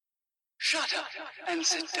Shut up and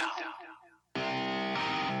sit down.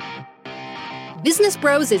 Business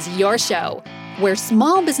Bros is your show, where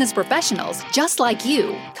small business professionals just like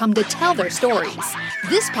you come to tell their stories.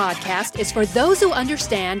 This podcast is for those who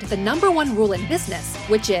understand the number one rule in business,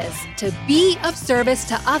 which is to be of service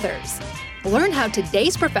to others. Learn how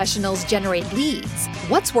today's professionals generate leads,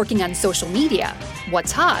 what's working on social media,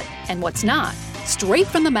 what's hot and what's not, straight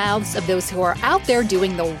from the mouths of those who are out there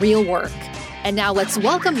doing the real work. And now let's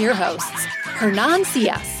welcome your hosts, Hernan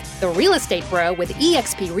Cias, the real estate bro with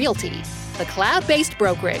eXp Realty, the cloud-based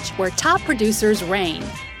brokerage where top producers reign,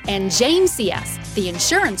 and James Cias, the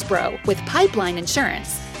insurance bro with Pipeline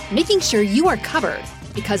Insurance, making sure you are covered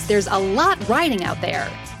because there's a lot riding out there.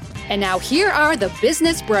 And now here are the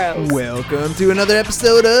Business Bros. Welcome to another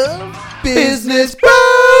episode of Business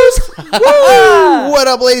Bros. Woo! What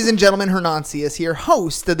up, ladies and gentlemen? Hernan Cias here,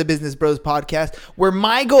 host of the Business Bros podcast, where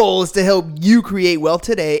my goal is to help you create wealth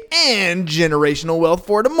today and generational wealth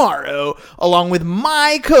for tomorrow, along with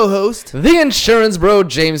my co-host, the insurance bro,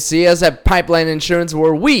 James Cias at Pipeline Insurance,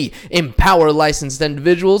 where we empower licensed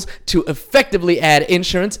individuals to effectively add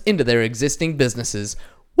insurance into their existing businesses.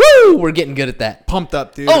 Woo! We're getting good at that. Pumped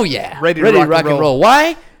up, dude. Oh, yeah. Ready to rock and roll.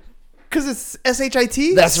 Why? Because it's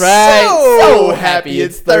SHIT. That's right. So happy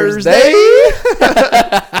it's Thursday.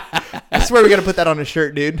 I swear we got to put that on a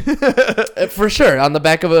shirt, dude. For sure. On the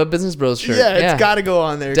back of a Business Bros shirt. Yeah, it's got to go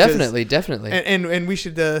on there. Definitely. And we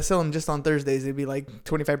should sell them just on Thursdays. It'd be like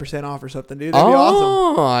 25% off or something, dude. That'd be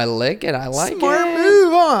awesome. Oh, I like it. Smart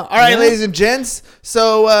move, huh? All right, ladies and gents.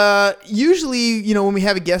 So usually, when we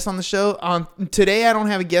have a guest on the show, today I don't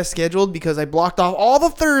have a guest scheduled because I blocked off all the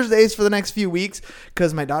Thursdays for the next few weeks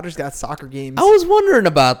because my daughter's got soccer games. I was wondering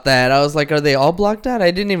about that. I was like, are they all blocked out?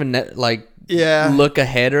 I didn't even look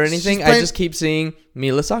ahead or anything. I just keep seeing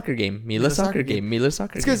Mila soccer game. Mila soccer game. It's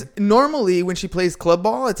because normally when she plays club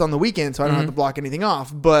ball, it's on the weekend, so I don't have to block anything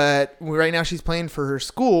off. But right now she's playing for her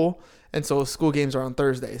school, and so school games are on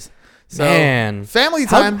Thursdays. So Man, family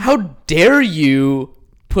time. How dare you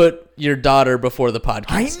put your daughter before the podcast?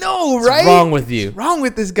 I know, right? What's wrong with you? What's wrong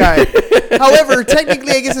with this guy? However,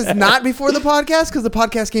 technically, I guess it's not before the podcast because the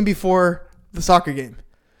podcast came before the soccer game.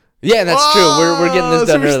 Yeah, that's true. We're getting this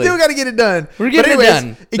done early. So we still got to get it done. We're getting it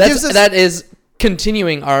done. That is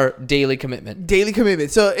continuing our daily commitment.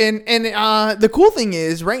 So, and the cool thing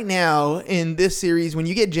is right now in this series, when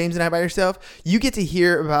you get James and I by yourself, you get to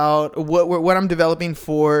hear about what I'm developing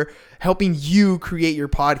for helping you create your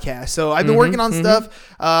podcast. So I've been working on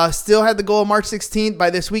stuff. Still had the goal of March 16th. By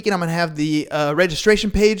this weekend, I'm going to have the registration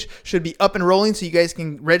page should be up and rolling so you guys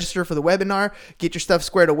can register for the webinar, get your stuff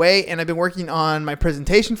squared away. And I've been working on my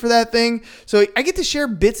presentation for that thing. So I get to share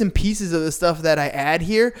bits and pieces of the stuff that I add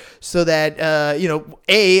here so that,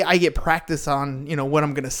 I get practice on, what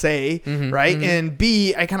I'm going to say, right? And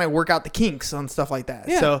B, I kind of work out the kinks on stuff like that.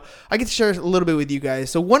 Yeah. So I get to share a little bit with you guys.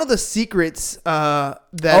 So one of the secrets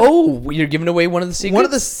you're giving away one of the secrets? One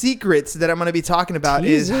of the secrets that I'm going to be talking about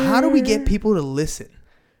is how do we get people to listen,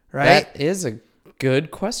 right? That is a good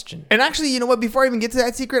question. And actually, you know what? Before I even get to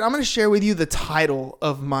that secret, I'm going to share with you the title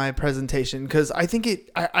of my presentation because I think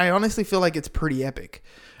I honestly feel like it's pretty epic.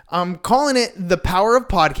 I'm calling it The Power of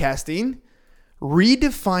Podcasting,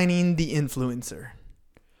 Redefining the Influencer.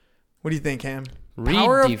 What do you think, Cam?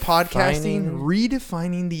 Power of Podcasting,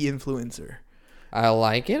 Redefining the Influencer. I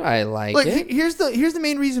like it. Look, here's the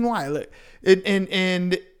main reason why. Look,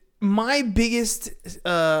 and my biggest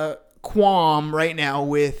qualm right now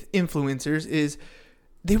with influencers is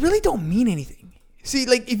they really don't mean anything. See,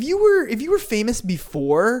 like if you were famous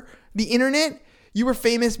before the internet, you were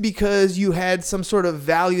famous because you had some sort of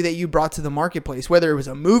value that you brought to the marketplace, whether it was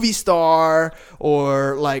a movie star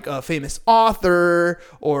or like a famous author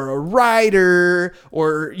or a writer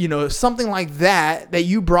or, something like that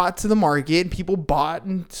you brought to the market and people bought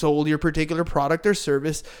and sold your particular product or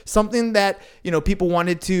service, something that, people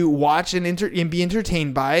wanted to watch and be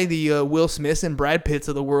entertained by, the Will Smiths and Brad Pitts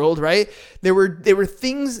of the world, right? There were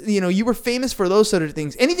things, you were famous for those sort of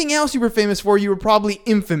things. Anything else you were famous for, you were probably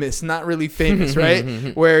infamous, not really famous, right?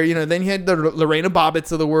 Where then you had the Lorena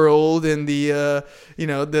Bobbitts of the world and the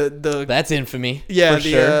that's infamy. Yeah,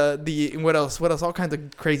 sure. The what else? All kinds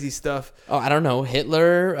of crazy stuff. Oh, I don't know,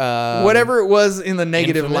 Hitler, whatever it was in the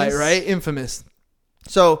negative infamous. light, right? Infamous.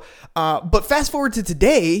 So, but fast forward to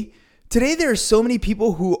today. Today there are so many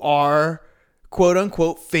people who are quote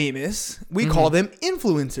unquote famous. We call them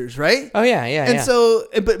influencers, right? Oh yeah. And so,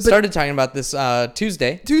 but started talking about this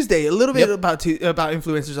Tuesday, a little bit about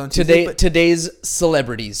influencers on Tuesday. Today's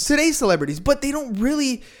celebrities, but they don't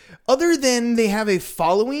really, other than they have a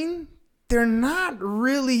following, they're not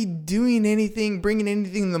really doing anything, bringing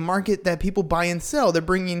anything in the market that people buy and sell. They're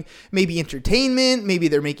bringing maybe entertainment, maybe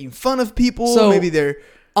they're making fun of people, So, maybe they're...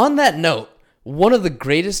 On that note, one of the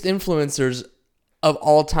greatest influencers of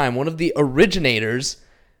all time, one of the originators,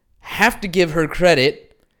 have to give her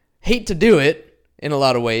credit. Hate to do it in a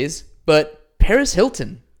lot of ways, but Paris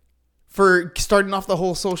Hilton. For starting off the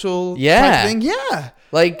whole social Yeah. type thing. Yeah.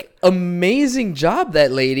 Like, amazing job,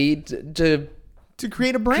 that lady, To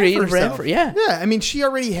create a brand Create for a brand herself. for- yeah. Yeah. I mean, she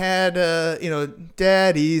already had,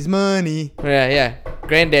 daddy's money. yeah,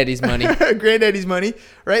 granddaddy's money. Granddaddy's money,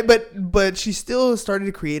 right? But she still started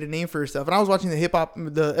to create a name for herself. And I was watching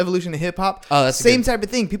the evolution of hip hop. Oh, that's same good. type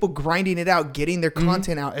of thing. People grinding it out, getting their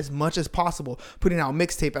content out as much as possible, putting out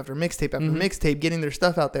mixtape after mixtape after mixtape, getting their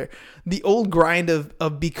stuff out there. The old grind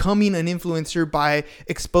of becoming an influencer by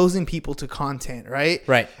exposing people to content, right?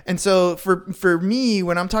 Right. And so for me,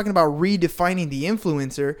 when I'm talking about redefining the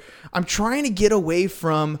influencer, I'm trying to get away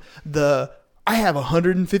from I have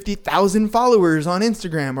 150,000 followers on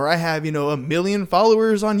Instagram, or I have, 1 million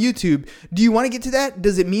followers on YouTube. Do you want to get to that?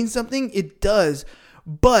 Does it mean something? It does.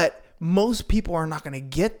 But most people are not going to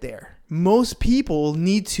get there. Most people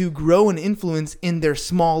need to grow an influence in their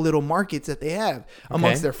small little markets that they have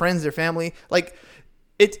amongst their friends, their family. Like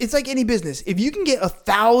it's like any business. If you can get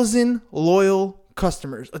 1,000 loyal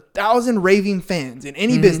customers, 1,000 raving fans in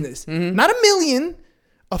any business, not 1 million,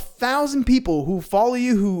 1,000 people who follow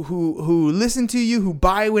you, who listen to you, who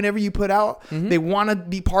buy whenever you put out, they want to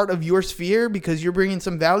be part of your sphere because you're bringing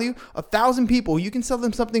some value. 1,000 people, you can sell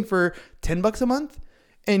them something for $10 a month,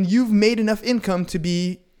 and you've made enough income to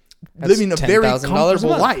be living a very $10,000 a comfortable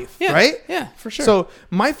month. life, Yeah, right? yeah, for sure. So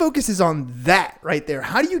my focus is on that right there.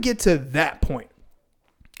 How do you get to that point?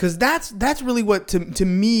 Because that's really what, to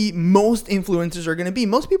me, most influencers are going to be.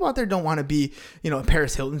 Most people out there don't want to be,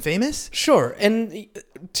 Paris Hilton famous. Sure. And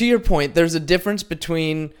to your point, there's a difference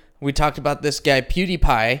between, we talked about this guy,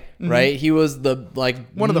 PewDiePie, right? He was the,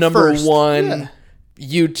 One of the number first. one Yeah.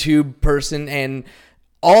 YouTube person, and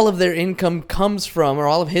all of their income comes from, or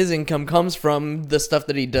all of his income comes from the stuff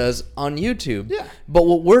that he does on YouTube. Yeah. But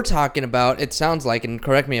what we're talking about, it sounds like, and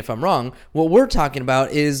correct me if I'm wrong, what we're talking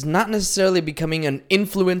about is not necessarily becoming an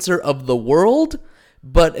influencer of the world,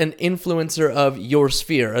 but an influencer of your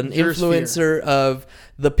sphere, an Your influencer of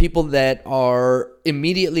the people that are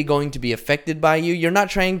immediately going to be affected by you. You're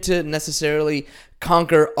not trying to necessarily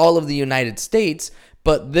conquer all of the United States,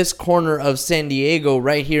 but this corner of San Diego,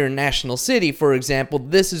 right here in National City, for example,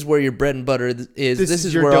 this is where your bread and butter is. This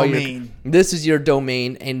is your where domain. This is your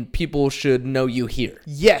domain, and people should know you here.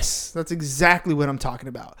 Yes, that's exactly what I'm talking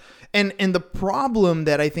about. And the problem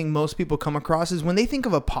that I think most people come across is when they think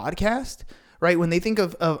of a podcast, right? When they think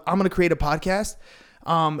of I'm going to create a podcast,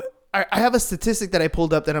 I have a statistic that I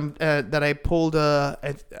pulled up I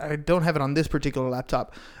don't have it on this particular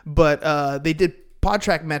laptop, but they did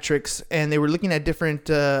PodTrack metrics, and they were looking at different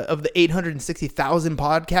of the 860,000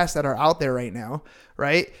 podcasts that are out there right now,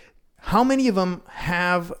 right? How many of them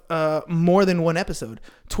have more than one episode?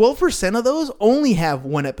 12% of those only have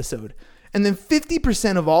one episode. And then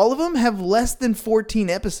 50% of all of them have less than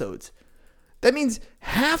 14 episodes. That means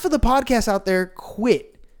half of the podcasts out there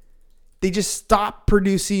quit. They just stop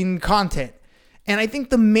producing content. And I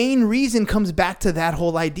think the main reason comes back to that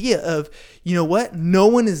whole idea of, you know what? No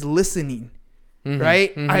one is listening.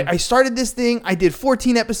 Right? I started this thing. I did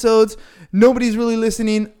 14 episodes. Nobody's really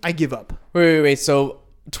listening. I give up. Wait. So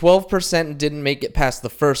 12% didn't make it past the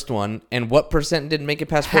first one, and what percent didn't make it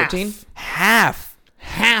past 14? Half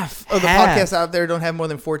of the podcasts out there don't have more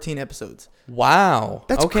than 14 episodes. Wow.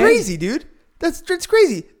 That's crazy, dude. That's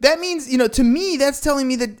crazy. That means, to me, that's telling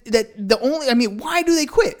me that why do they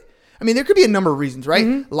quit? I mean, there could be a number of reasons,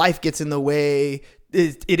 right? Life gets in the way.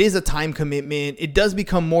 It is a time commitment. It does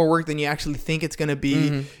become more work than you actually think it's going to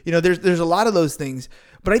be. There's a lot of those things.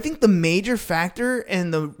 But I think the major factor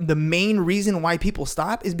and the main reason why people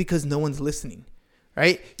stop is because no one's listening.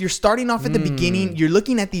 Right? You're starting off at the beginning. You're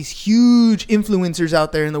looking at these huge influencers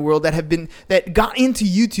out there in the world that got into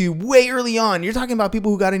YouTube way early on. You're talking about people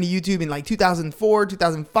who got into YouTube in like 2004,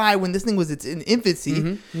 2005, when this thing was in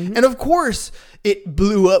infancy. And of course, it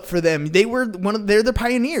blew up for them. They're the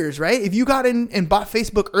pioneers, right? If you got in and bought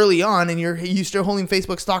Facebook early on and you're still holding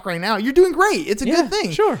Facebook stock right now, you're doing great. It's a good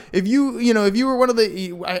thing. Sure. If you were one of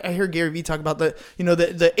the, I heard Gary Vee talk about the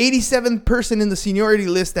 87th person in the seniority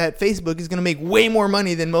list at Facebook is going to make way more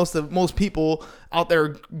money than most people out there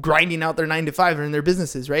grinding out their 9 to 5 or in their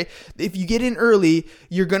businesses, right? If you get in early,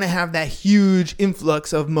 you're going to have that huge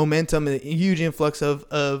influx of momentum and a huge influx of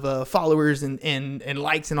followers and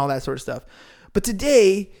likes and all that sort of stuff. But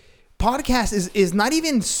today, podcast is not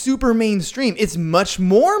even super mainstream. It's much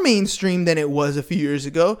more mainstream than it was a few years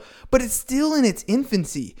ago, but it's still in its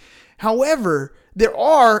infancy. However, there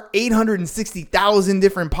are 860,000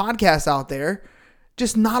 different podcasts out there.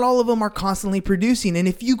 Just not all of them are constantly producing. And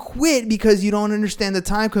if you quit because you don't understand the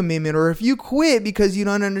time commitment, or if you quit because you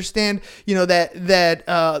don't understand,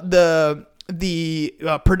 the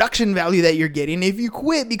production value that you're getting, if you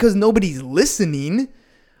quit because nobody's listening,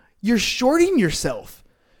 you're shorting yourself.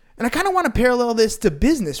 And I kind of want to parallel this to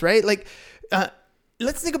business, right? Like,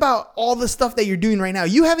 let's think about all the stuff that you're doing right now.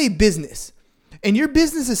 You have a business. And your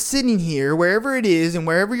business is sitting here, wherever it is and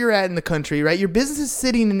wherever you're at in the country, right? Your business is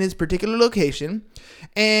sitting in this particular location.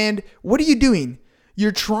 And what are you doing?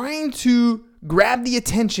 You're trying to grab the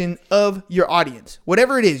attention of your audience,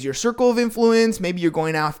 whatever it is, your circle of influence. Maybe you're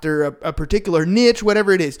going after a particular niche,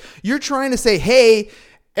 whatever it is. You're trying to say, hey,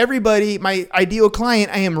 everybody, my ideal client,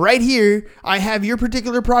 I am right here. I have your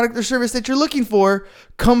particular product or service that you're looking for.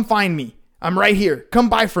 Come find me. I'm right here. Come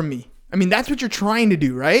buy from me. I mean, that's what you're trying to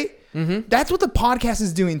do, right? Mm-hmm. That's what the podcast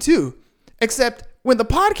is doing too. Except when the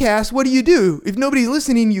podcast, what do? If nobody's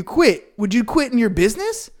listening, you quit. Would you quit in your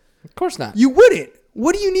business? Of course not. You wouldn't.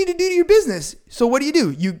 What do you need to do to your business? So what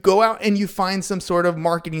do? You go out and you find some sort of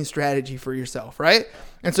marketing strategy for yourself, right?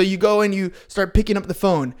 And so you go and you start picking up the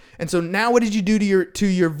phone. And so now what did you do to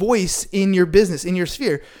your voice in your business, in your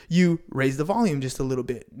sphere? You raise the volume just a little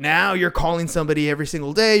bit. Now you're calling somebody every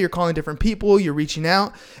single day. You're calling different people. You're reaching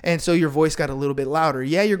out. And so your voice got a little bit louder.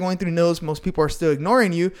 Yeah, you're going through no's. Most people are still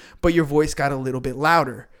ignoring you, but your voice got a little bit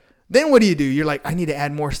louder. Then what do? You're like, I need to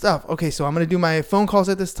add more stuff. Okay, so I'm going to do my phone calls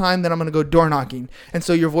at this time. Then I'm going to go door knocking. And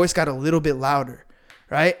so your voice got a little bit louder.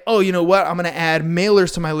 Right? Oh, you know what? I'm going to add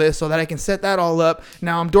mailers to my list so that I can set that all up.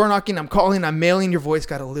 Now I'm door knocking, I'm calling, I'm mailing. Your voice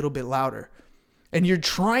got a little bit louder. And you're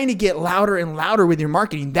trying to get louder and louder with your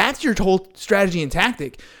marketing. That's your whole strategy and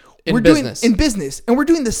tactic. In business. And we're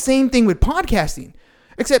doing the same thing with podcasting.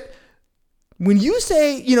 Except when you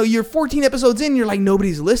say, you're 14 episodes in, you're like,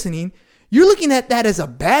 nobody's listening. You're looking at that as a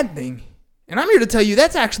bad thing. And I'm here to tell you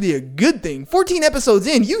that's actually a good thing. 14 episodes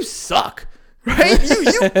in, you suck. Right?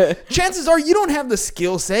 You chances are you don't have the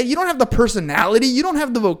skill set, you don't have the personality, you don't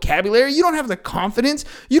have the vocabulary, you don't have the confidence,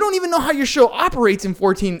 you don't even know how your show operates in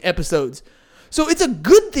 14 episodes. So it's a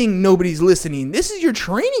good thing nobody's listening. This is your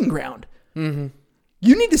training ground. Mm-hmm.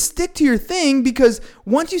 You need to stick to your thing, because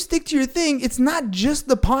once you stick to your thing, it's not just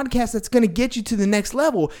the podcast that's going to get you to the next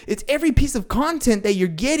level. It's every piece of content that you're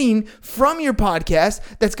getting from your podcast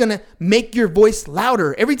that's going to make your voice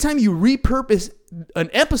louder. Every time you repurpose an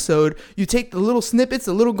episode, you take the little snippets,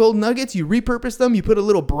 the little gold nuggets, you repurpose them, you put a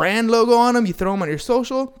little brand logo on them, you throw them on your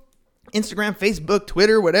social, Instagram, Facebook,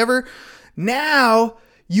 Twitter, whatever. Now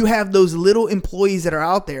you have those little employees that are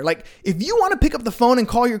out there. Like, if you want to pick up the phone and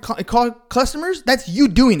call customers, that's you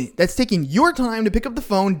doing it. That's taking your time to pick up the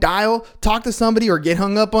phone, dial, talk to somebody, or get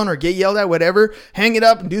hung up on, or get yelled at, whatever. Hang it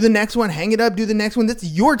up and do the next one. Hang it up, do the next one. That's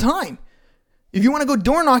your time. If you want to go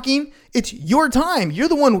door knocking, it's your time. You're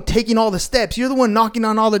the one taking all the steps. You're the one knocking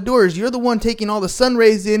on all the doors. You're the one taking all the sun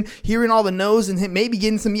rays in, hearing all the no's, and maybe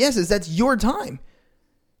getting some yeses. That's your time.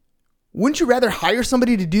 Wouldn't you rather hire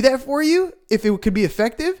somebody to do that for you if it could be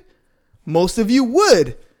effective? Most of you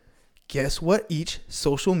would. Guess what each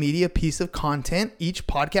social media piece of content, each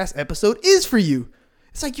podcast episode is for you?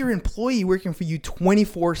 It's like your employee working for you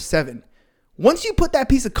 24/7. Once you put that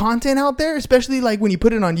piece of content out there, especially like when you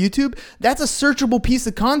put it on YouTube, that's a searchable piece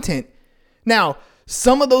of content. Now,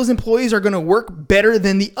 some of those employees are going to work better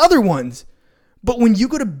than the other ones. But when you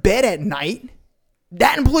go to bed at night,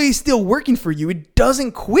 that employee is still working for you. It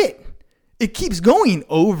doesn't quit. It keeps going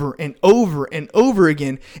over and over and over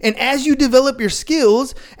again. And as you develop your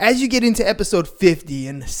skills, as you get into episode 50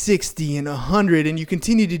 and 60 and 100, and you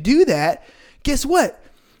continue to do that, guess what?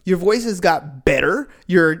 Your voice has got better.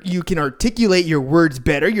 You can articulate your words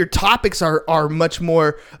better. Your topics are much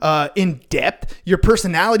more in depth. Your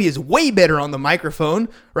personality is way better on the microphone,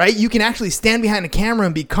 right? You can actually stand behind a camera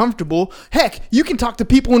and be comfortable. Heck, you can talk to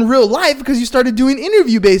people in real life because you started doing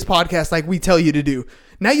interview-based podcasts like we tell you to do.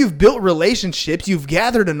 Now you've built relationships. You've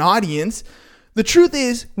gathered an audience. The truth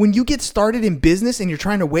is, when you get started in business and you're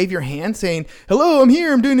trying to wave your hand saying, hello, I'm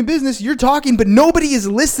here, I'm doing a business, you're talking, but nobody is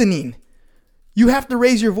listening. You have to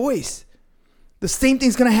raise your voice. The same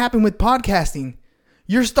thing's going to happen with podcasting.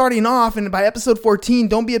 You're starting off, and by episode 14,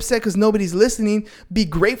 don't be upset because nobody's listening. Be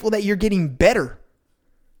grateful that you're getting better.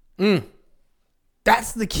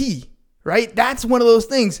 That's the key, right? That's one of those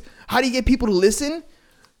things. How do you get people to listen?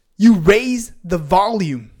 You raise the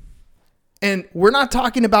volume. And we're not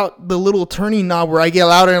talking about the little turning knob where I get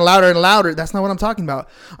louder and louder and louder. That's not what I'm talking about.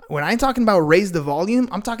 When I'm talking about raise the volume,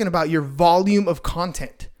 I'm talking about your volume of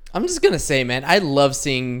content. I'm just going to say, man, I love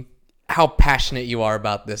seeing how passionate you are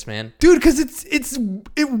about this, man. Dude, because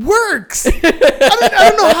it works. I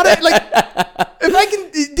don't know how to, like, if I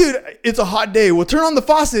can, dude, it's a hot day. We'll turn on the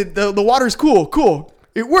faucet. The water's cool.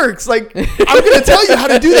 It works. Like, I'm going to tell you how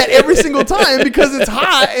to do that every single time because it's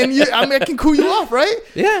hot and I can cool you off, right?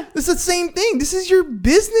 Yeah. It's the same thing. This is your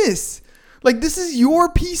business. Like, this is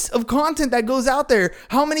your piece of content that goes out there.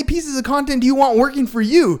 How many pieces of content do you want working for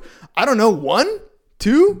you? I don't know. 1,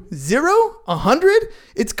 2, 0, 100.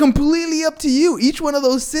 It's completely up to you. Each one of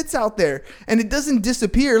those sits out there and it doesn't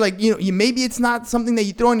disappear. Like, maybe it's not something that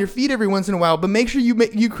you throw on your feed every once in a while, but make sure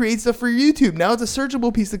you create stuff for YouTube. Now it's a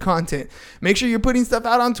searchable piece of content. Make sure you're putting stuff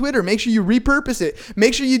out on Twitter. Make sure you repurpose it.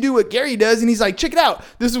 Make sure you do what Gary does. And he's like, check it out.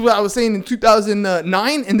 This is what I was saying in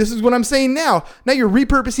 2009. And this is what I'm saying now. Now you're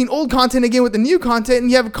repurposing old content again with the new content and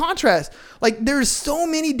you have a contrast. Like, there's so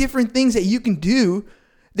many different things that you can do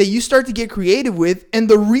that you start to get creative with. And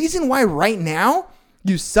the reason why right now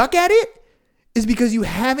you suck at it is because you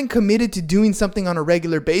haven't committed to doing something on a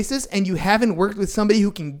regular basis and you haven't worked with somebody who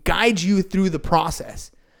can guide you through the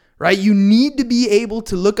process, right? You need to be able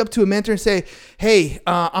to look up to a mentor and say, hey,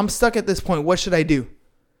 I'm stuck at this point. What should I do?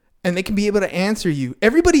 And they can be able to answer you.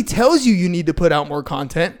 Everybody tells you need to put out more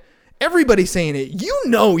content. Everybody's saying it. You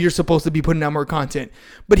know you're supposed to be putting out more content.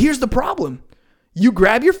 But here's the problem. You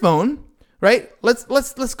grab your phone, right?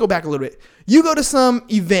 Let's go back a little bit. You go to some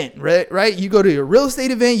event, right? You go to a real estate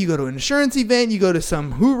event, you go to an insurance event, you go to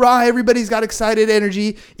some hoorah, everybody's got excited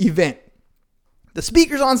energy event. The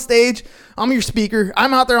speaker's on stage. I'm your speaker.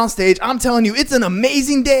 I'm out there on stage. I'm telling you, it's an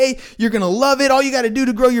amazing day. You're going to love it. All you got to do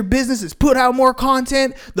to grow your business is put out more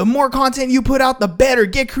content. The more content you put out, the better.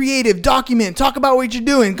 Get creative, document, talk about what you're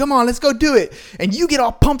doing. Come on, let's go do it. And you get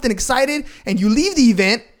all pumped and excited and you leave the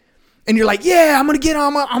event. And you're like, yeah, I'm going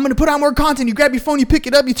to put out more content. You grab your phone, you pick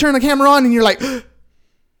it up, you turn the camera on, and you're like, I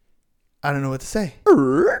don't know what to say.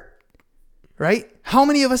 Right? How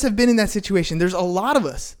many of us have been in that situation? There's a lot of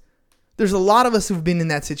us. There's a lot of us who've been in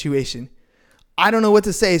that situation. I don't know what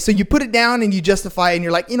to say. So you put it down and you justify it, and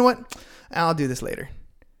you're like, you know what? I'll do this later.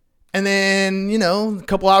 And then, a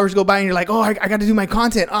couple hours go by, and you're like, oh, I got to do my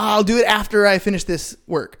content. Oh, I'll do it after I finish this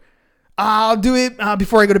work. I'll do it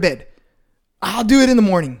before I go to bed. I'll do it in the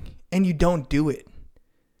morning. And you don't do it,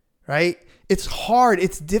 right? It's hard.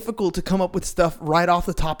 It's difficult to come up with stuff right off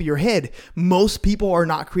the top of your head. Most people are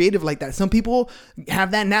not creative like that. Some people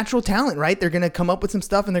have that natural talent, right? They're going to come up with some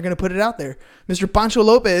stuff and they're going to put it out there. Mr. Pancho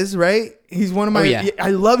Lopez, right? He's one of my,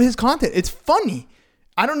 I love his content. It's funny.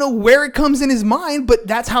 I don't know where it comes in his mind, but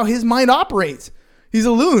that's how his mind operates. He's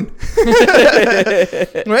a loon,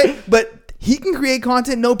 right? But he can create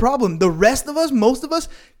content, no problem. The rest of us, most of us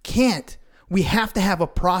can't. We have to have a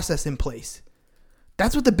process in place.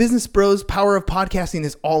 That's what the Business Bros Power of Podcasting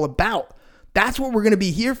is all about. That's what we're going to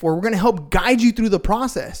be here for. We're going to help guide you through the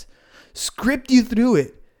process, script you through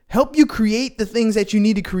it, help you create the things that you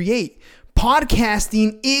need to create.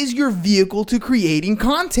 Podcasting is your vehicle to creating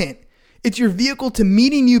content. It's your vehicle to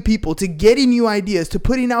meeting new people, to getting new ideas, to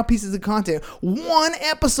putting out pieces of content. One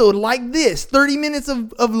episode like this, 30 minutes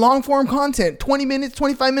of long form content, 20 minutes,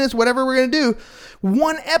 25 minutes, whatever we're going to do.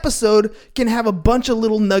 One episode can have a bunch of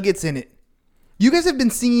little nuggets in it. You guys have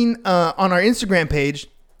been seeing on our Instagram page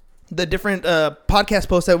the different podcast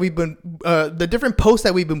posts that we've been, the different posts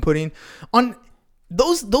that we've been putting on.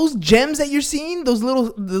 Those gems that you're seeing, those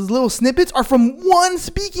little snippets are from one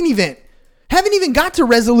speaking event. Haven't even got to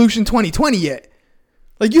Resolution 2020 yet.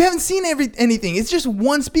 Like, you haven't seen anything. It's just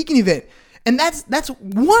one speaking event. And that's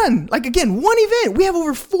one event. We have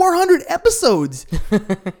over 400 episodes.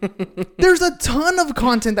 There's a ton of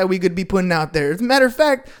content that we could be putting out there. As a matter of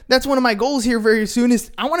fact, that's one of my goals here very soon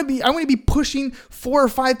is I want to be pushing 4 or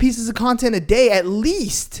 5 pieces of content a day at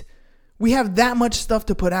least. We have that much stuff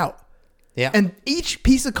to put out. Yeah. And each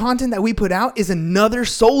piece of content that we put out is another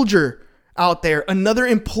soldier out there, another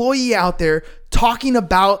employee out there talking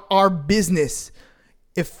about our business,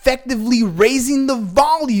 effectively raising the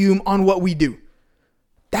volume on what we do.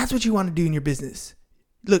 That's what you want to do in your business.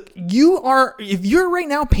 Look, if you're right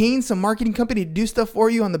now paying some marketing company to do stuff for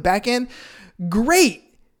you on the back end, great.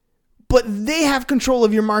 But they have control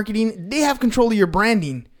of your marketing. They have control of your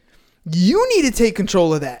branding. You need to take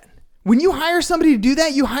control of that. When you hire somebody to do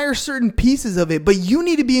that, you hire certain pieces of it, but you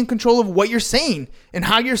need to be in control of what you're saying and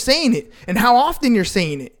how you're saying it and how often you're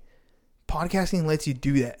saying it. Podcasting lets you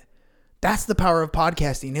do that. That's the power of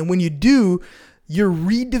podcasting. And when you do, you're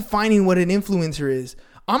redefining what an influencer is.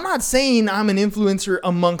 I'm not saying I'm an influencer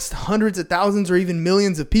amongst hundreds of thousands or even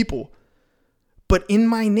millions of people, but in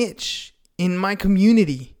my niche, in my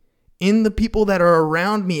community, in the people that are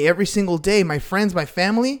around me every single day, my friends, my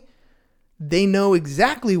family, they know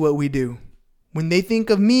exactly what we do. When they think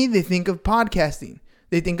of me, they think of podcasting.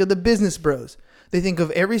 They think of the Business Bros. They think of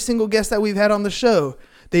every single guest that we've had on the show.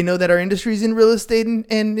 They know that our industry is in real estate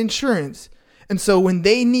and insurance. And so when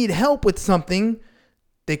they need help with something,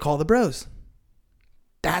 they call the bros.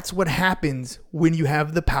 That's what happens when you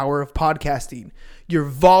have the power of podcasting. Your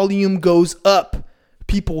volume goes up.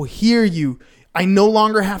 People hear you. I no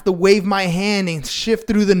longer have to wave my hand and shift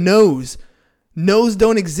through the no's. No's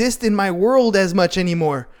don't exist in my world as much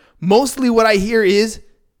anymore. Mostly what I hear is,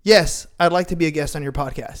 yes, I'd like to be a guest on your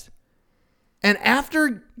podcast. And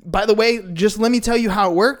after, by the way, just let me tell you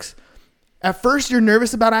how it works. At first, you're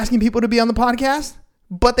nervous about asking people to be on the podcast,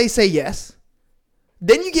 but they say yes.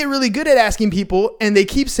 Then you get really good at asking people and they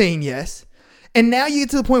keep saying yes. And now you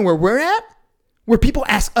get to the point where we're at, where people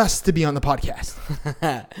ask us to be on the podcast,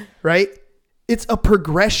 right? It's a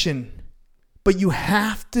progression, but you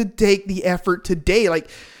have to take the effort today. Like,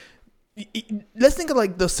 let's think of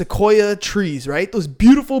like the sequoia trees, right? Those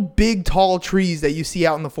beautiful, big, tall trees that you see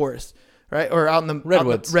out in the forest, right? Or out in the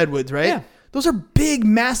redwoods, right? Yeah. Those are big,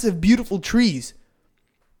 massive, beautiful trees.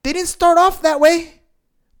 They didn't start off that way.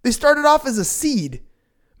 They started off as a seed.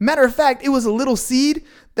 Matter of fact, it was a little seed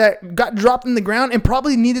that got dropped in the ground and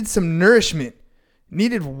probably needed some nourishment,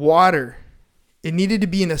 needed water. It needed to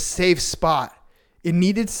be in a safe spot. It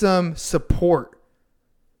needed some support.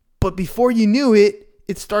 But before you knew it,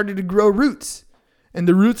 it started to grow roots. And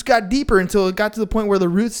the roots got deeper until it got to the point where the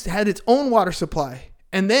roots had its own water supply.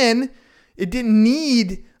 And then it didn't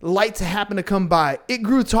need light to happen to come by. It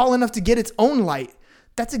grew tall enough to get its own light.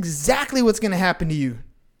 That's exactly what's going to happen to you.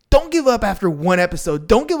 Don't give up after one episode.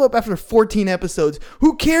 Don't give up after 14 episodes.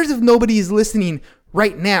 Who cares if nobody is listening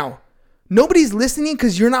right now? Nobody's listening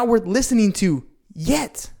because you're not worth listening to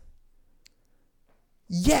yet.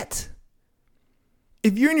 If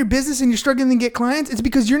you're in your business and you're struggling to get clients, it's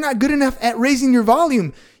because you're not good enough at raising your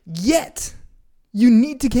volume yet. You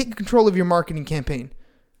need to take control of your marketing campaign.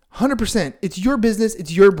 100%. It's your business.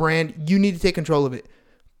 It's your brand. You need to take control of it.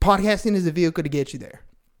 Podcasting is a vehicle to get you there.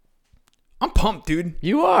 I'm pumped, dude.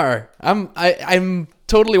 You are. I'm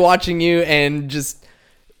totally watching you and just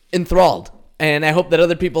enthralled. And I hope that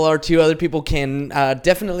other people are too. Other people can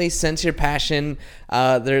definitely sense your passion.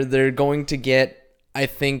 They're going to get, I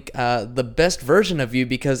think, the best version of you,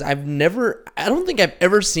 because I don't think I've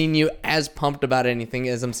ever seen you as pumped about anything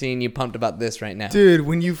as I'm seeing you pumped about this right now. Dude,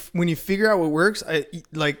 when you figure out what works, I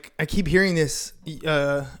keep hearing this.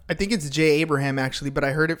 I think it's Jay Abraham actually, but I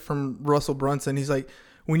heard it from Russell Brunson. He's like,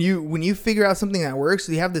 when you figure out something that works,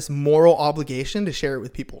 you have this moral obligation to share it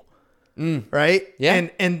with people. Right? Yeah.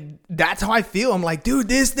 And that's how I feel. I'm like, dude,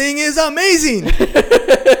 this thing is amazing.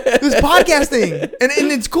 This podcast thing. And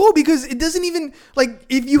it's cool because it doesn't even, like,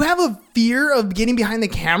 if you have a fear of getting behind the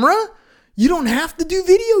camera, you don't have to do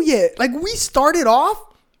video yet. Like, we started off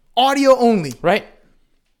audio only. Right?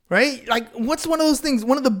 Like, what's one of those things?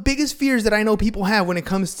 One of the biggest fears that I know people have when it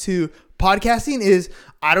comes to podcasting is,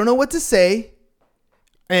 I don't know what to say.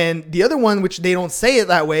 And the other one, which they don't say it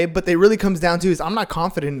that way, but they really comes down to, is I'm not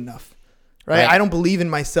confident enough. Right? I don't believe in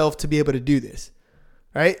myself to be able to do this.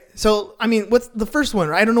 Right? So, I mean, what's the first one?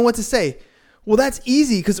 Right? I don't know what to say. Well, that's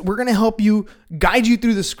easy because we're going to help you, guide you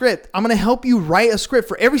through the script. I'm going to help you write a script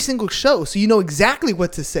for every single show so you know exactly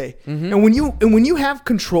what to say. Mm-hmm. And when you have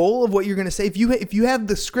control of what you're going to say, if you have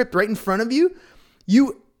the script right in front of you,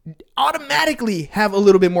 you automatically have a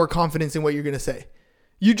little bit more confidence in what you're going to say.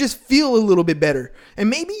 You just feel a little bit better. And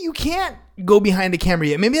maybe you can't go behind the camera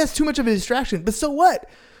yet. Maybe that's too much of a distraction. But so what?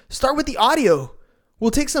 Start with the audio.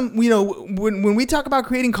 We'll take some, when we talk about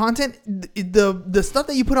creating content, the stuff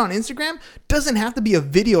that you put on Instagram doesn't have to be a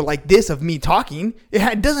video like this of me talking.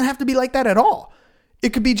 It doesn't have to be like that at all. It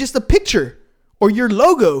could be just a picture or your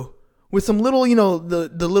logo with some little,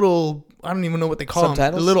 the little, I don't even know what they call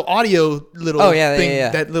Subtitles? them. The little audio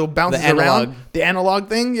thing that little bounces around. The analog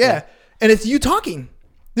thing. Yeah. And it's you talking.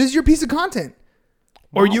 This is your piece of content.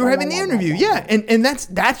 Or you're having an interview. Yeah. And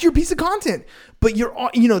that's your piece of content. But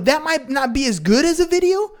that might not be as good as a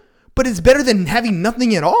video, but it's better than having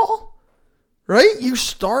nothing at all. Right? You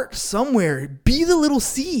start somewhere. Be the little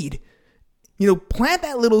seed. Plant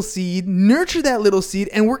that little seed, nurture that little seed,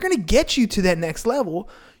 and we're going to get you to that next level.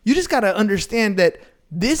 You just got to understand that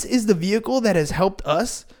this is the vehicle that has helped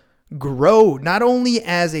us grow, not only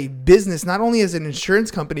as a business, not only as an insurance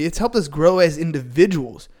company, it's helped us grow as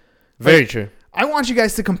individuals. Very true. I want you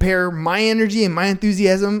guys to compare my energy and my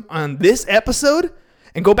enthusiasm on this episode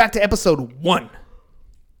and go back to episode 1,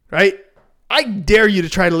 right? I dare you to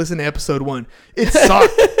try to listen to episode 1. It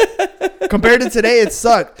sucked. Compared to today, it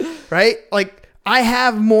sucked, right? Like, I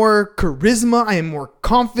have more charisma. I am more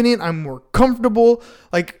confident. I'm more comfortable.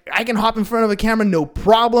 Like, I can hop in front of a camera, no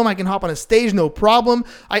problem. I can hop on a stage, no problem.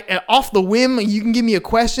 Off the whim, you can give me a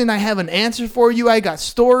question. I have an answer for you. I got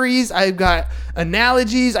stories. I've got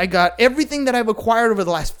analogies. I got everything that I've acquired over the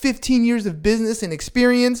last 15 years of business and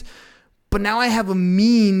experience. But now I have a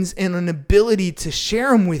means and an ability to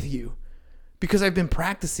share them with you because I've been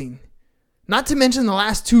practicing. Not to mention the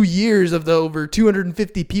last 2 years of the over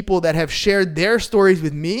 250 people that have shared their stories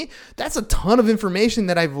with me. That's a ton of information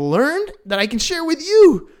that I've learned that I can share with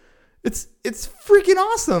you. It's freaking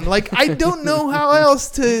awesome. Like, I don't know how else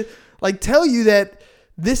to tell you that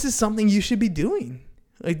this is something you should be doing.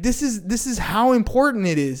 Like, this is how important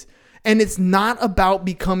it is. And it's not about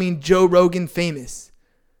becoming Joe Rogan famous.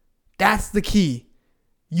 That's the key.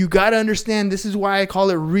 You got to understand, this is why I call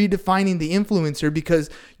it redefining the influencer, because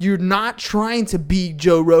you're not trying to be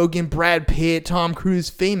Joe Rogan, Brad Pitt, Tom Cruise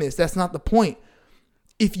famous. That's not the point.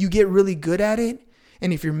 If you get really good at it,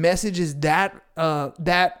 and if your message is that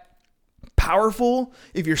powerful,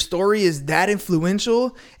 if your story is that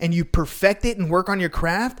influential, and you perfect it and work on your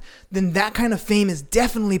craft, then that kind of fame is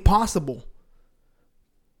definitely possible.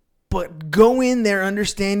 But go in there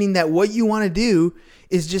understanding that what you want to do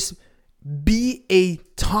is just be a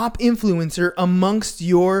top influencer amongst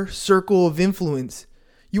your circle of influence.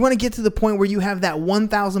 You want to get to the point where you have that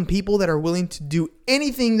 1,000 people that are willing to do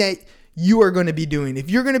anything that you are going to be doing.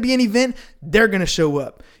 If you're going to be an event, they're going to show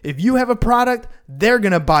up. If you have a product, they're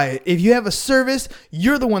going to buy it. If you have a service,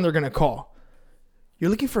 you're the one they're going to call.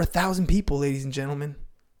 You're looking for 1,000 people, ladies and gentlemen.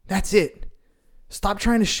 That's it. Stop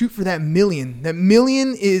trying to shoot for that million. That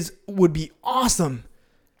million would be awesome.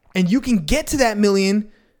 And you can get to that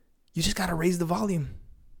million. You just got to raise the volume.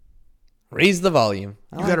 Raise the volume.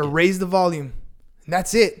 You got to raise the volume. And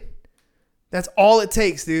that's it. That's all it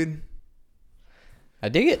takes, dude. I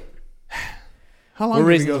dig it. How long We're did we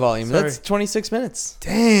raising go? the volume. Sorry. That's 26 minutes.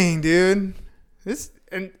 Dang, dude.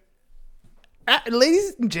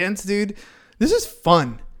 Ladies and gents, dude, this is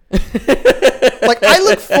fun. Like, I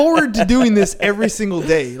look forward to doing this every single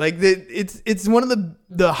day. Like, it's one of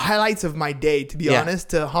the highlights of my day, to be honest,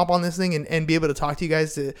 to hop on this thing and be able to talk to you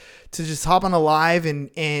guys, to just hop on a live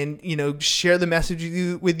and share the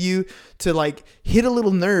message with you, to like hit a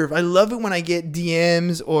little nerve. I love it when I get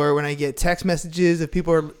DMs or when I get text messages of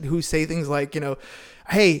people who say things like,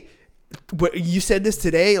 hey, what you said this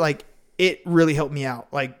today, like, it really helped me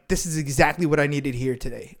out. Like, this is exactly what I needed here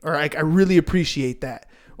today. Or like, I really appreciate that.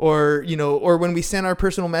 Or, or when we send our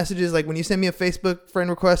personal messages, like when you send me a Facebook friend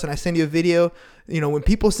request and I send you a video, when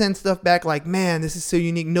people send stuff back like, man, this is so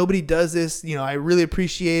unique. Nobody does this. I really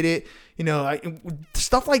appreciate it.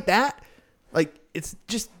 Stuff like that. Like, it's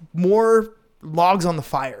just more logs on the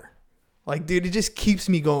fire. Like, dude, it just keeps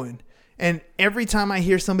me going. And every time I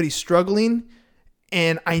hear somebody struggling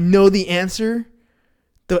and I know the answer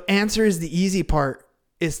is the easy part.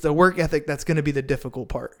 It's the work ethic that's going to be the difficult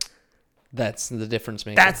part. That's the difference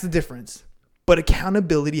maker. That's the difference. But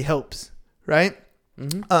accountability helps, right?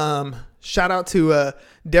 Mm-hmm. Shout out to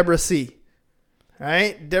Deborah C. All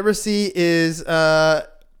right, Deborah C is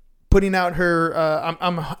putting out her.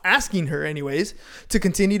 I'm asking her anyways to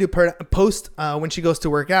continue to post when she goes to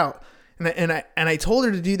work out, and I told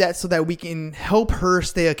her to do that so that we can help her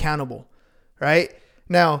stay accountable. Right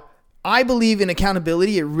now, I believe in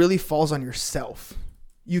accountability. It really falls on yourself.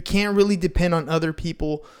 You can't really depend on other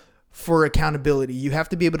people for accountability. You have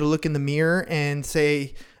to be able to look in the mirror and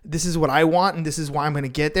say, this is what I want and this is why I'm going to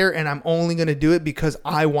get there, and I'm only going to do it because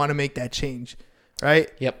I want to make that change, right?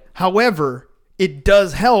 Yep. However, it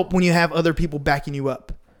does help when you have other people backing you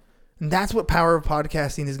up. And that's what Power of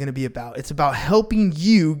Podcasting is going to be about. It's about helping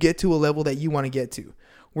you get to a level that you want to get to.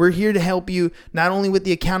 We're here to help you not only with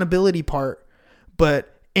the accountability part,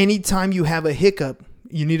 but anytime you have a hiccup,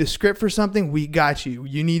 you need a script for something, we got you.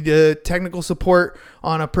 You need technical support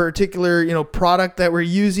on a particular, product that we're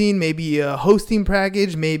using, maybe a hosting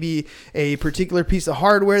package, maybe a particular piece of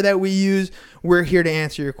hardware that we use. We're here to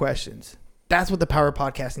answer your questions. That's what the Power of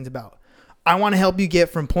Podcasting is about. I want to help you get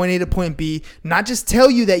from point A to point B, not just tell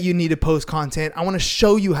you that you need to post content. I want to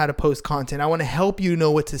show you how to post content. I want to help you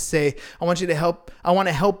know what to say. I want to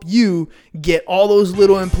help you get all those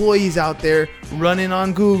little employees out there running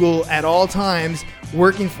on Google at all times,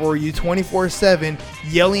 working for you 24/7,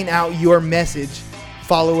 yelling out your message.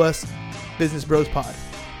 Follow us, Business Bros Pod.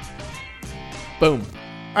 Boom.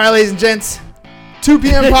 All right, ladies and gents, 2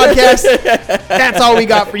 p.m. podcast. That's all we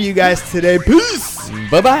got for you guys today. Peace.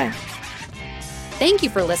 Bye-bye. Thank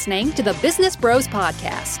you for listening to the Business Bros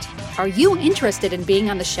Podcast. Are you interested in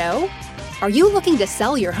being on the show? Are you looking to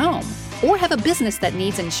sell your home or have a business that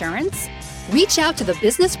needs insurance? Reach out to the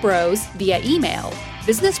Business Bros via email,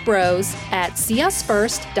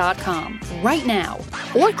 businessbros@seeusfirst.com right now,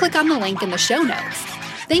 or click on the link in the show notes.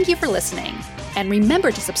 Thank you for listening. And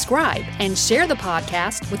remember to subscribe and share the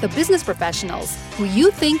podcast with the business professionals who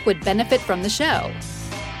you think would benefit from the show.